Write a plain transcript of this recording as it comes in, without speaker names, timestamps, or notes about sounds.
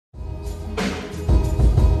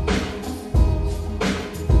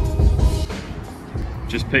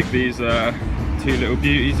just picked these two little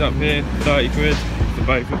beauties up here, 30 quid for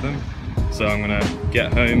both of them. So I'm gonna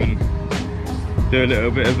get home and do a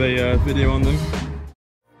little bit of a video on them.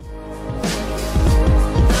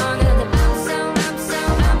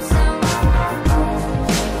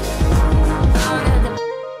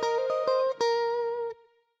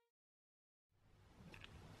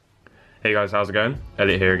 Hey guys, how's it going?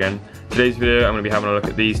 Elliot here again. Today's video I'm going to be having a look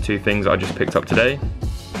at these two things that I just picked up today.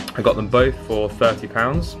 I got them both for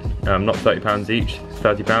 £30, not £30 each,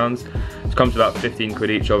 £30. It comes to about 15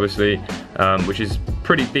 quid each obviously, which is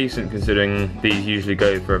pretty decent considering these usually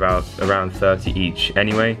go for about around 30 each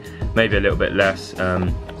anyway, maybe a little bit less.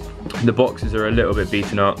 The boxes are a little bit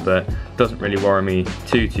beaten up, but doesn't really worry me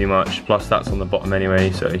too much, plus that's on the bottom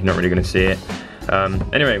anyway, so you're not really going to see it.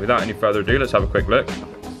 Anyway, without any further ado, let's have a quick look.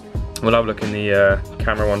 We'll have a look in the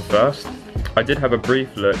camera one first. I did have a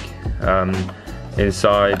brief look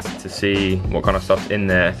inside to see what kind of stuff's in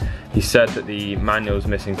there. He said that the manual's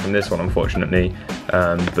missing from this one, unfortunately,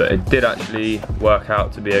 but it did actually work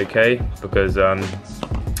out to be okay because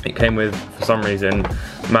it came with, for some reason,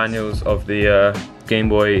 manuals of the Game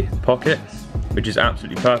Boy Pocket, which is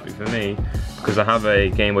absolutely perfect for me because I have a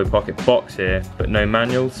Game Boy Pocket box here but no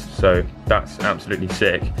manuals, so that's absolutely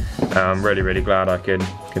sick. I'm really glad I can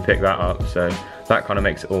pick that up, so that kind of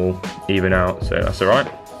makes it all even out, so that's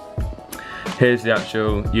alright. Here's the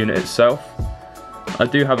actual unit itself. I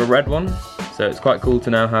do have a red one, so it's quite cool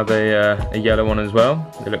to now have a yellow one as well.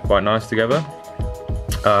 They look quite nice together.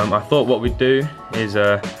 I thought what we'd do is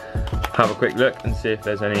have a quick look and see if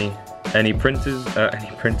there's any pictures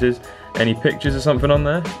or something on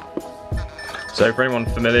there. So for anyone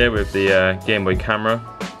familiar with the Game Boy camera,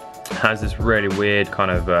 it has this really weird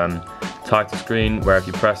kind of title screen where if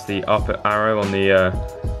you press the up arrow on the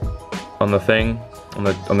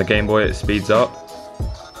Game Boy, it speeds up,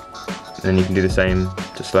 and then you can do the same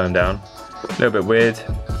to slow them down. A little bit weird.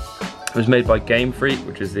 It was made by Game Freak,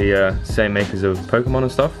 which is the same makers of Pokemon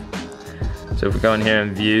and stuff. So if we go in here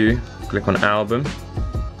and view, click on album,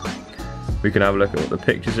 we can have a look at what the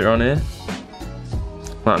pictures are on here.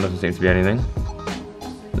 That doesn't seem to be anything.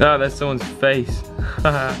 No, there's someone's face.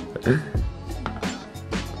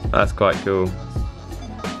 That's quite cool.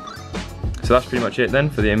 So that's pretty much it then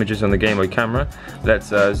for the images on the Game Boy camera. Let's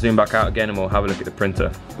zoom back out again and we'll have a look at the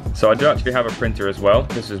printer. So I do actually have a printer as well.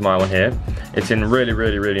 This is my one here. It's in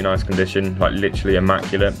really nice condition, like literally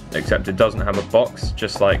immaculate, except it doesn't have a box,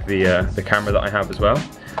 just like the camera that I have as well.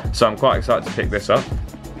 So I'm quite excited to pick this up.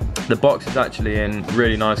 The box is actually in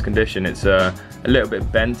really nice condition. It's a little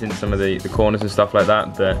bit bent in some of the corners and stuff like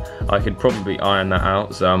that, but I could probably iron that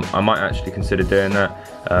out, so I might actually consider doing that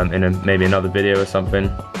in maybe another video or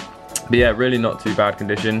something. But yeah, really not too bad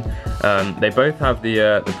condition. They both have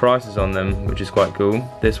the prices on them, which is quite cool.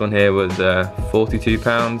 This one here was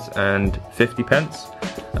 £42 and 50 pence,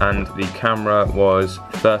 and the camera was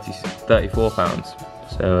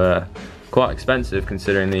 £34. So quite expensive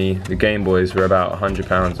considering the Game Boys were about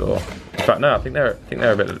 £100, or in fact no, I think they're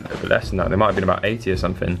a bit less than that. They might have been about 80 or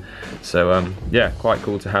something. So yeah, quite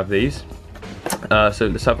cool to have these. So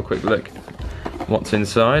let's have a quick look what's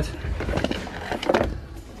inside.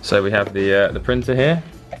 So we have the printer here.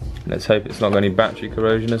 Let's hope it's not got any battery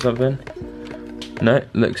corrosion or something. No,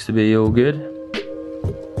 looks to be all good.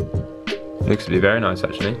 Looks to be very nice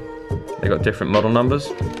actually. They got different model numbers.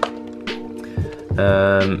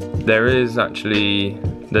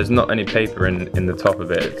 There's not any paper in the top of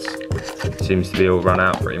it. It seems to be all run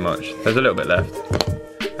out pretty much. There's a little bit left,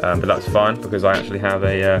 but that's fine because I actually have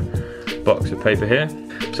a box of paper here.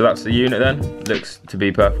 So that's the unit then. Looks to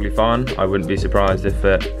be perfectly fine. I wouldn't be surprised if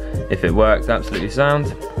it worked absolutely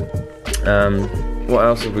sound. What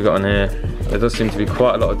else have we got on here? There does seem to be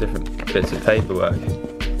quite a lot of different bits of paperwork.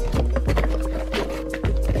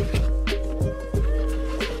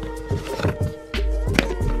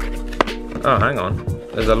 Oh, hang on.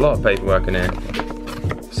 There's a lot of paperwork in here.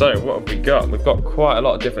 So what have we got? We've got quite a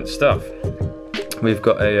lot of different stuff. We've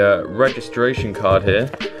got a registration card here.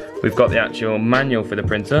 We've got the actual manual for the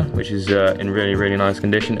printer, which is in really nice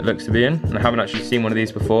condition it looks to be in. And I haven't actually seen one of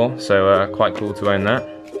these before, so quite cool to own that.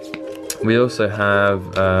 We also have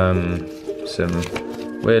some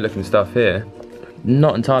weird looking stuff here.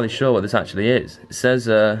 Not entirely sure what this actually is. It says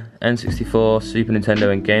N64, Super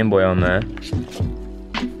Nintendo and Game Boy on there.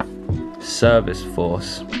 Service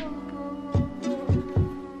Force.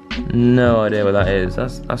 No idea what that is.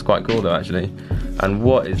 That's quite cool though actually. And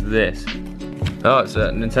what is this? Oh, it's a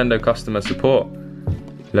Nintendo customer support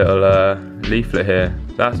little leaflet here.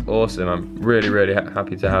 That's awesome. I'm really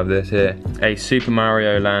happy to have this here. A Super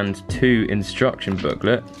Mario Land 2 instruction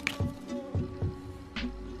booklet.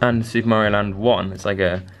 and Super Mario Land 1. It's like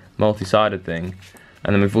a multi-sided thing.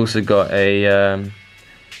 And then we've also got a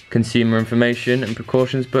consumer information and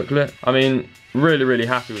precautions booklet. I mean, really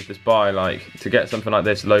happy with this buy. Like, to get something like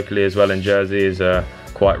this locally as well in Jersey is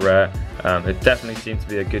quite rare. It definitely seemed to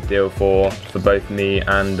be a good deal for both me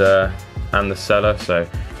and the seller, so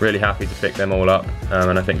really happy to pick them all up,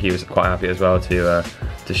 and I think he was quite happy as well to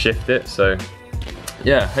shift it. So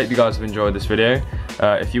yeah, hope you guys have enjoyed this video.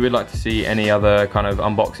 If you would like to see any other kind of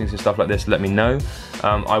unboxings and stuff like this, let me know.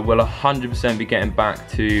 I will 100% be getting back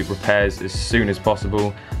to repairs as soon as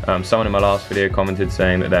possible. Someone in my last video commented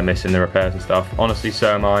saying that they're missing the repairs and stuff. Honestly,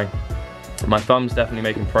 so am I. My thumb's definitely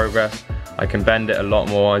making progress. I can bend it a lot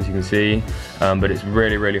more, as you can see, but it's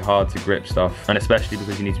really hard to grip stuff, and especially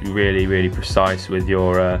because you need to be really precise with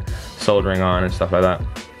your soldering iron and stuff like that.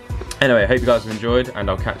 Anyway, I hope you guys have enjoyed, and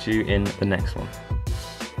I'll catch you in the next one.